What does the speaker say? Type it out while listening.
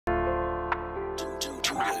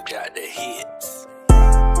Suga got the hits.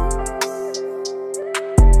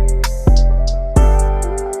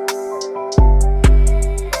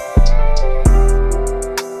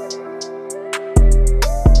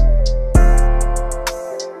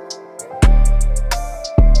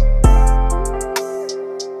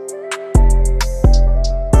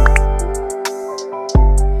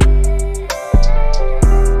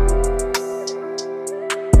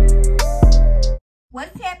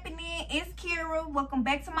 What's happening? It's Kira. Welcome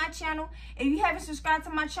back to my channel. If you haven't subscribed to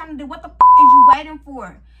my channel, then what the f is you waiting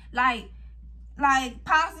for? Like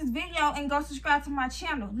pause this video and go subscribe to my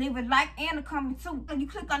channel. Leave a like and a comment too. You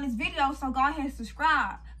click on this video, so go ahead and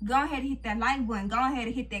subscribe. Go ahead and hit that like button. Go ahead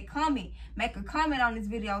and hit that comment. Make a comment on this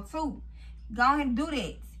video too. Go ahead and do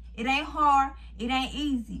that. It ain't hard. It ain't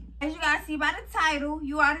easy. As you guys see by the title,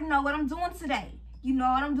 you already know what I'm doing today. You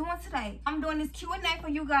know what I'm doing today. I'm doing this Q&A for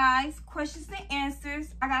you guys. Questions and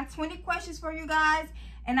answers. I got 20 questions for you guys.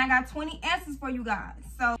 And I got 20 answers for you guys.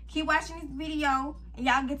 So keep watching this video. And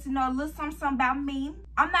y'all get to know a little something about me.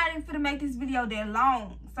 I'm not even finna make this video that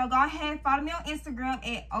long. So go ahead and follow me on Instagram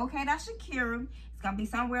at ok.shakira. It's gonna be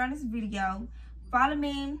somewhere on this video. Follow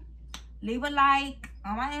me. Leave a like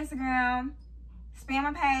on my Instagram. Spam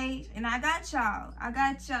my page. And I got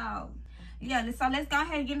y'all. Yeah, so let's go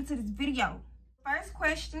ahead and get into this video. First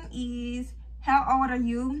question is, how old are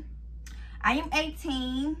you? I am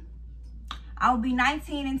 18. I will be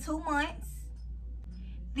 19 in 2 months.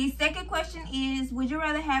 The second question is, would you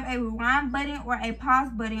rather have a rewind button or a pause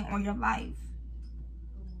button on your life?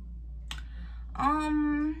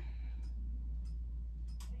 I'd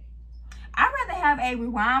rather have a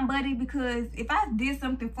rewind button, because if I did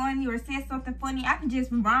something funny or said something funny, I can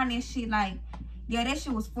just rewind that shit like, yeah, that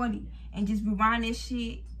shit was funny, and just rewind that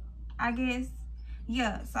shit, I guess.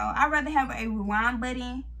 Yeah, so I'd rather have a rewind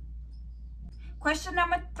button. Question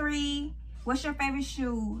number 3, what's your favorite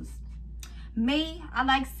shoes? Me, I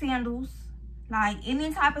like sandals. Like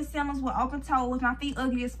any type of sandals with open toes. My feet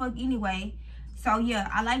ugly as fuck anyway. So yeah,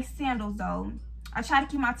 I like sandals though. I try to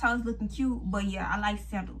keep my toes looking cute, but yeah, I like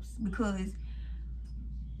sandals because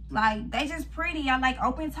like they just pretty. I like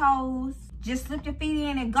open toes. Just slip your feet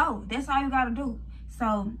in and go. That's all you gotta do.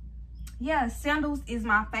 So yeah, sandals is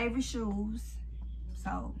my favorite shoes.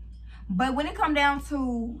 So, but when it come down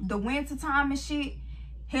to the winter time and shit,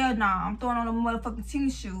 hell nah, I'm throwing on them motherfucking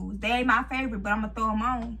tennis shoes. They ain't my favorite, but I'm gonna throw them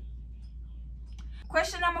on.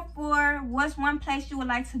 Question number 4, what's one place you would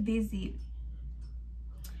like to visit?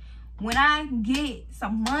 When I get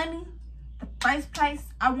some money, the first place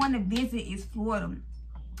I want to visit is Florida.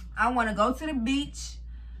 I want to go to the beach,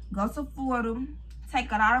 go to Florida,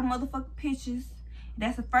 take a lot of motherfucking pictures.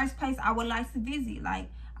 That's the first place I would like to visit. Like,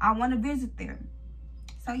 I want to visit there.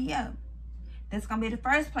 So yeah, that's gonna be the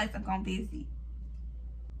first place I'm gonna visit.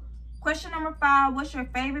 Question number 5, what's your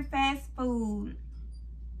favorite fast food?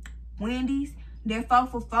 Wendy's, their 4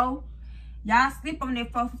 for 4. Y'all sleep on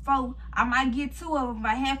that 4 for 4. I might get 2 of them if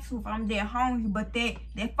I have to, if I'm that hungry. But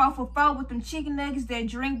that 4 for 4 with them chicken nuggets, that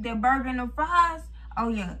drink, that burger, and the fries, oh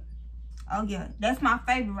yeah. Oh yeah, that's my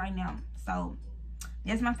favorite right now. So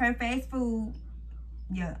that's my favorite fast food.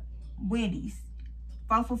 Yeah, Wendy's,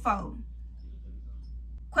 4 for 4.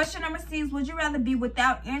 Question number 6, would you rather be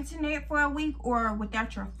without internet for a week or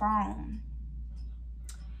without your phone?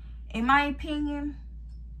 In my opinion,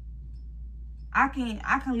 I can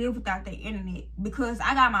live without the internet because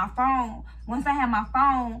I got my phone. Once I have my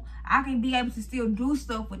phone, I can be able to still do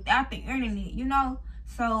stuff without the internet, you know?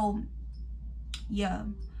 So, yeah.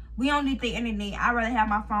 We don't need the internet. I'd rather have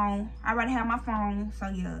my phone. So,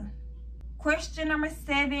 yeah. Question number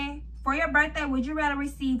 7, for your birthday, would you rather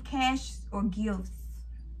receive cash or gifts?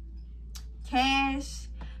 Cash,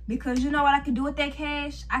 because you know what I can do with that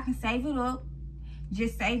cash? I can save it up.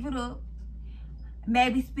 Just save it up.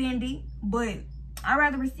 Maybe spend it. But I'd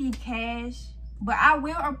rather receive cash. But I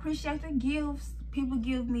will appreciate the gifts people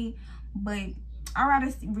give me. But I'd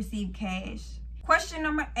rather receive cash. Question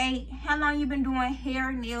number 8, how long you been doing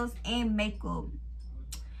hair, nails, and makeup?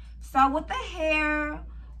 So with the hair,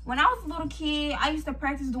 when I was a little kid, I used to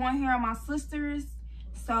practice doing hair on my sisters.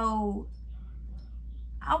 So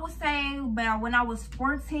I would say about when I was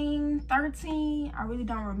 14, 13, I really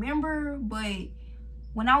don't remember, but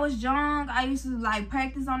when I was young, I used to like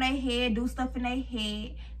practice on their head, do stuff in their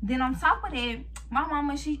head. Then on top of that, my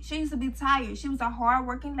mama, she used to be tired. She was a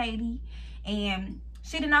hard-working lady, and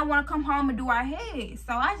she did not want to come home and do our hair.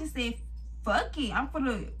 So I just said, fuck it, I'm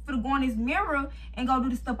finna go in this mirror and go do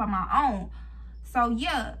this stuff on my own. So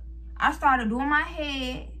yeah, I started doing my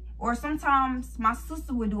hair. Or sometimes my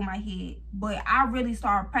sister would do my hair, but I really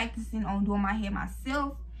started practicing on doing my hair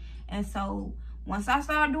myself. And so once I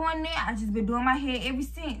started doing that, I just been doing my hair ever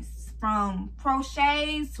since. From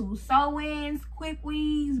crochets to sew-ins, quick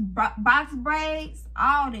weaves, box braids,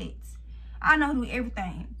 all that. I know how to do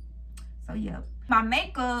everything. So yeah. My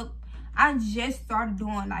makeup, I just started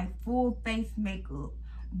doing like full face makeup.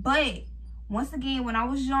 But once again, when I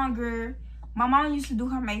was younger, my mom used to do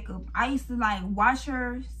her makeup. I used to like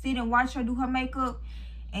sit and watch her do her makeup.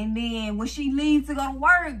 And then when she leaves to go to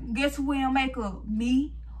work, guess who wear makeup?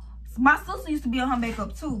 Me. My sister used to be on her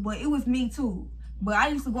makeup too, but it was me too. But I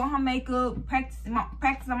used to go on her makeup, practice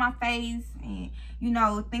on my face, and, you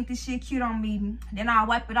know, think this shit cute on me. Then I'll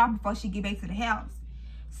wipe it off before she get back to the house.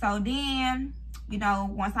 So then, you know,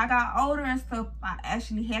 once I got older and stuff, I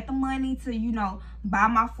actually had the money to, you know, buy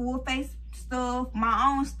my full face stuff, my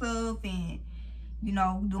own stuff, and, you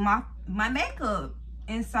know, do my makeup.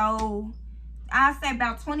 And so I say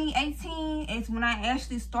about 2018 is when I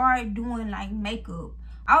actually started doing like makeup.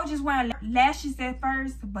 I was just wearing lashes at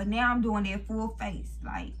first, but now I'm doing that full face,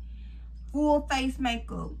 like full face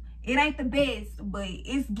makeup. It ain't the best, but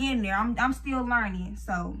it's getting there. I'm still learning,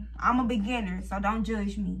 so I'm a beginner, so don't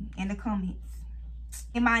judge me in the comments.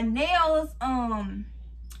 And my nails,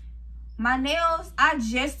 I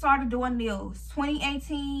just started doing nails.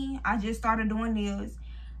 2018, I just started doing nails.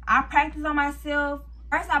 I practiced on myself.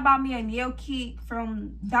 First, I bought me a nail kit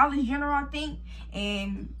from Dollar General, I think,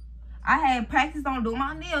 and I had practiced on doing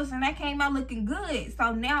my nails, and that came out looking good.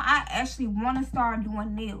 So now I actually want to start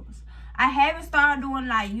doing nails. I haven't started doing,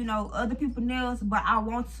 like, you know, other people's nails, but I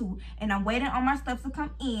want to. And I'm waiting on my stuff to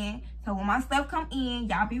come in. So when my stuff come in,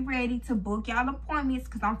 y'all be ready to book y'all appointments,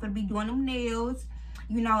 because I'm going to be doing them nails.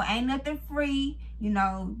 You know, ain't nothing free. You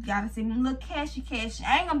know, gotta see them little cashy.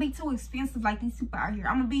 I ain't gonna be too expensive like these people out here.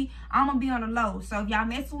 I'm gonna be on the low. So if y'all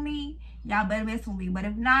mess with me, y'all better mess with me. But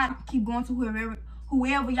if not, keep going to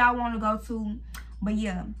whoever y'all want to go to. But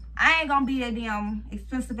yeah, I ain't gonna be a damn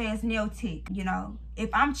expensive ass nail tech. You know,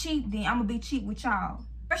 if I'm cheap, then I'm gonna be cheap with y'all.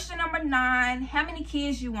 Question number 9: how many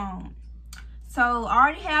kids you want? So I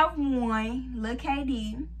already have one, little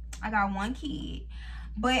KD. I got 1 kid,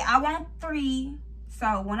 but I want 3.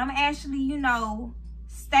 So when I'm actually, you know,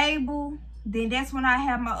 stable, then that's when I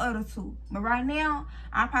have my other 2. But right now,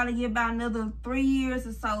 I'll probably get about another 3 years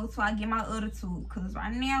or so till I get my other 2. Because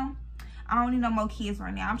right now, I don't need no more kids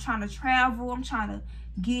right now. I'm trying to travel. I'm trying to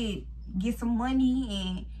get some money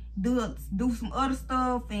and do some other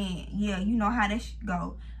stuff. And yeah, you know how that should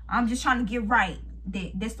go. I'm just trying to get right.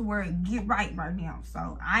 That's the word, get right now.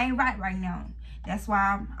 So I ain't right now. That's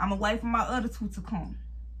why I'm away from my other 2 to come.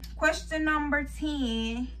 Question number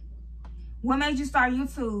 10: what made you start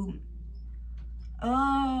YouTube? When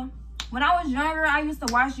I was younger, I used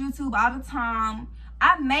to watch YouTube all the time.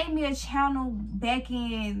 I made me a channel back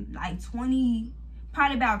in like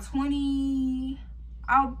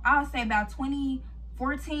I'll say about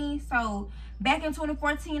 2014. So back in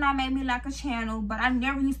 2014, I made me like a channel, but I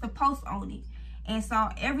never used to post on it. And so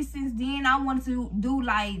ever since then, I wanted to do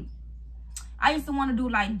like, I used to want to do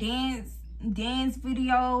like dance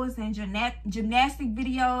videos and gymnastic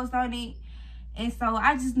videos on it. And so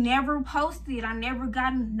I just never posted. I never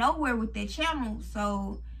got nowhere with that channel.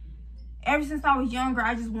 So ever since I was younger,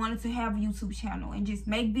 I just wanted to have a YouTube channel and just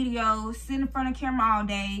make videos, sit in front of camera all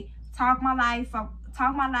day, talk my life,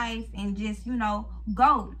 and just, you know,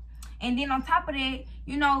 go. And then on top of that,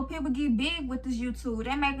 you know, people get big with this YouTube.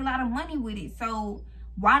 They make a lot of money with it. So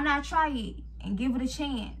why not try it and give it a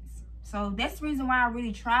chance? So that's the reason why I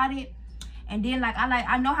really tried it. And then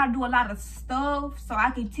I know how to do a lot of stuff, so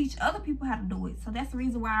I can teach other people how to do it. So that's the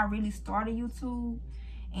reason why I really started YouTube.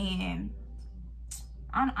 And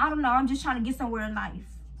I don't know, I'm just trying to get somewhere in life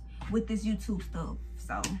with this YouTube stuff.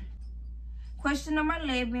 So question number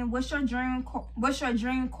 11: what's your dream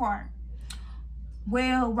car?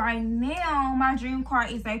 Well, right now my dream car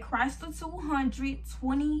is a Chrysler 200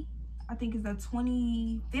 I think it's a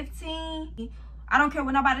 2015. I don't care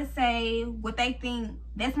what nobody say, what they think.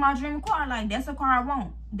 That's my dream car. Like, that's a car I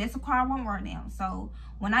want. That's a car I want right now. So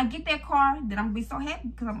when I get that car, then I'm gonna be so happy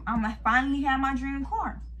because I'm gonna finally have my dream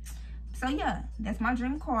car. So yeah, that's my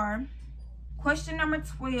dream car. Question number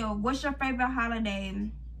 12: what's your favorite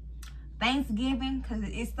holiday? Thanksgiving, because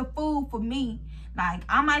it's the food for me. Like,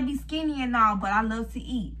 I might be skinny and all, but I love to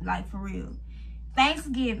eat, like, for real.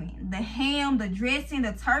 Thanksgiving, the ham, the dressing,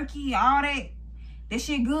 the turkey, all that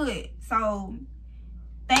shit good. So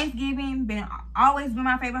Thanksgiving always been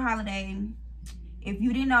my favorite holiday. If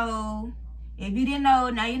you didn't know,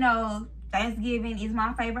 now you know. Thanksgiving is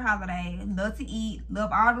my favorite holiday. Love to eat,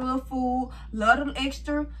 love all the little food, love the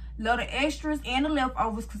extras and the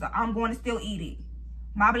leftovers, because I'm going to still eat it.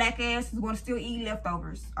 My black ass is going to still eat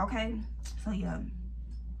leftovers, okay? So yeah.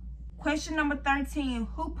 Question number 13.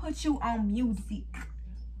 Who put you on music?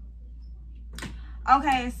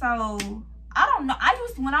 Okay, so I don't know.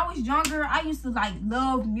 When I was younger, I used to like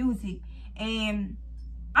love music. And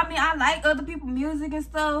I mean, I like other people's music and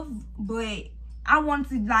stuff, but I wanted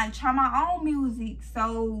to like try my own music.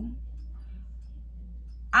 So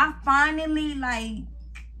I finally like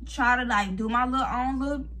try to like do my own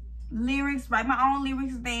little lyrics, write my own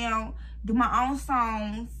lyrics down, do my own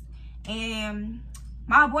songs. And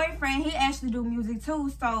my boyfriend, he actually do music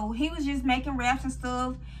too, so he was just making raps and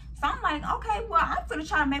stuff. So I'm like, okay, well, I'm gonna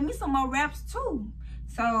try to make me some more raps too.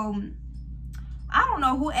 So I don't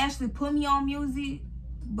know who actually put me on music,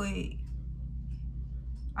 but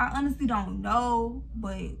I honestly don't know.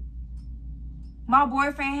 But my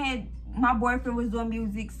boyfriend was doing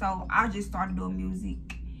music, so I just started doing music.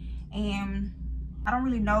 And I don't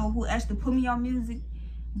really know who actually put me on music,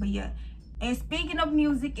 but yeah. And speaking of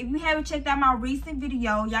music, if you haven't checked out my recent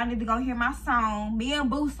video, y'all need to go hear my song, me and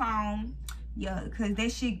Boo song. Yeah, because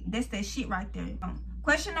that's that shit right there.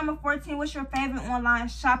 Question number 14, what's your favorite online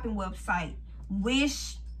shopping website?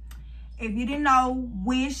 Wish. If you didn't know,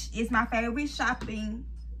 Wish is my favorite shopping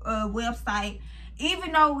website.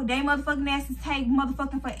 Even though they motherfucking asses take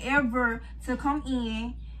motherfucking forever to come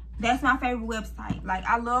in, that's my favorite website. Like,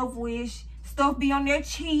 I love Wish. Stuff be on there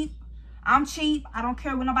cheap. I'm cheap. I don't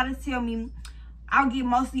care what nobody tell me. I'll get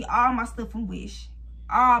mostly all my stuff from Wish.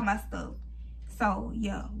 All my stuff. So,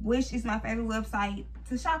 yeah. Wish is my favorite website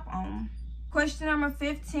to shop on. Question number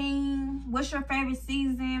 15. What's your favorite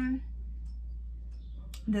season?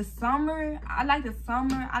 The summer. I like the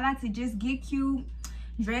summer. I like to just get cute.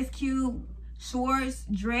 Dress cute. Shorts,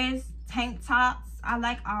 dress, tank tops. I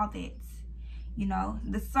like all that. You know,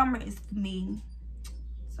 the summer is for me.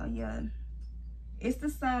 So, yeah. It's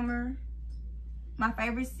the summer. My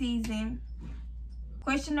favorite season.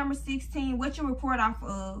 Question number 16. What you record off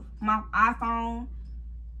of? My iPhone.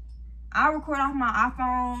 I record off my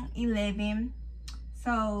iPhone 11.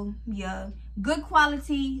 So, yeah. Good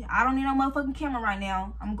quality. I don't need no motherfucking camera right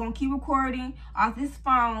now. I'm going to keep recording off this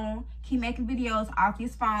phone. Keep making videos off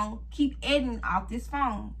this phone. Keep editing off this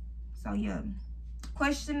phone. So, yeah.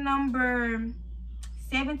 Question number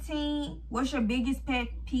 17. What's your biggest pet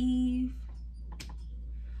peeve?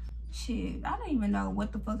 Shit, I don't even know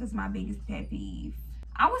what the fuck is my biggest pet peeve.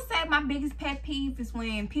 I would say my biggest pet peeve is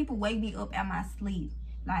when people wake me up at my sleep.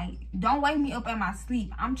 Like, don't wake me up at my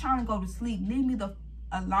sleep. I'm trying to go to sleep. Leave me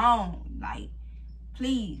alone. Like,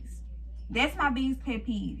 please. That's my biggest pet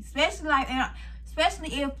peeve. Especially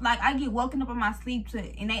if like I get woken up in my sleep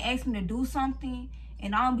and they ask me to do something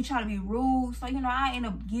and I don't be trying to be rude. So, you know, I end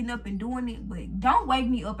up getting up and doing it. But don't wake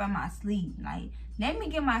me up at my sleep. Like, let me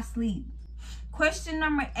get my sleep. Question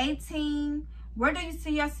number 18. Where do you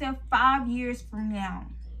see yourself 5 years from now?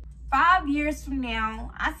 5 years from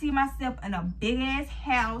now, I see myself in a big ass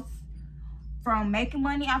house from making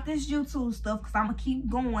money off this YouTube stuff, because I'm going to keep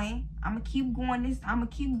going. I'm going to keep going this. I'm going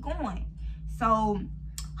to keep going. So,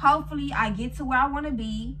 hopefully, I get to where I want to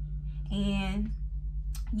be. And,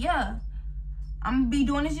 yeah. I'm going to be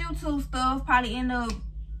doing this YouTube stuff. Probably end up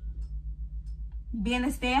being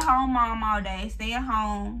a stay-at-home mom all day. Stay at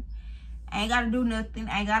home. I ain't got to do nothing.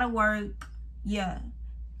 I ain't got to work. Yeah.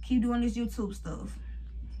 Keep doing this YouTube stuff.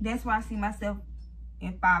 That's where I see myself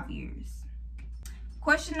in 5 years.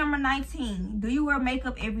 Question number 19. Do you wear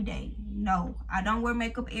makeup every day? No, I don't wear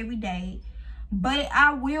makeup every day. But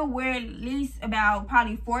I will wear at least about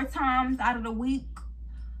probably 4 times out of the week.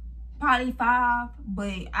 Probably 5.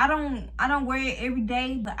 But I don't wear it every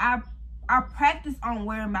day. But I practice on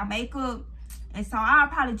wearing my makeup. And so I'll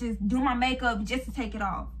probably just do my makeup just to take it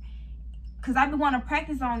off. Because I be want to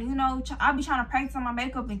practice on, you know, I be trying to practice on my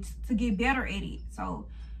makeup and to get better at it. So,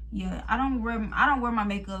 yeah, I don't wear my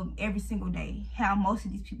makeup every single day. How most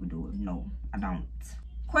of these people do it. No, I don't.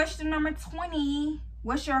 Question number 20.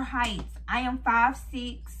 What's your height? I am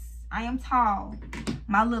 5'6". I am tall.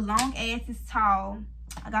 My little long ass is tall.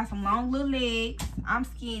 I got some long little legs. I'm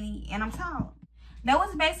skinny and I'm tall. That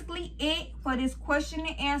was basically it for this question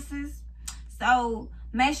and answers. So,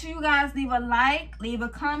 make sure you guys leave a like, leave a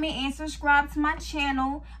comment, and subscribe to my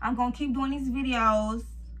channel. I'm going to keep doing these videos.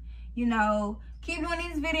 You know, keep doing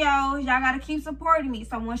these videos. Y'all got to keep supporting me.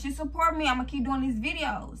 So, once you support me, I'm going to keep doing these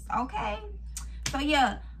videos. Okay? So,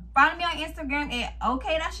 yeah. Follow me on Instagram at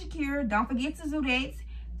ok.shakira. Don't forget to do that.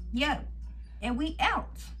 Yeah. And we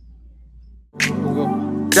out.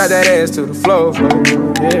 Drop that ass to the floor.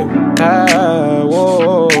 Yeah.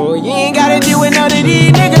 Whoa. You ain't got to deal with none of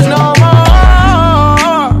these niggas no more.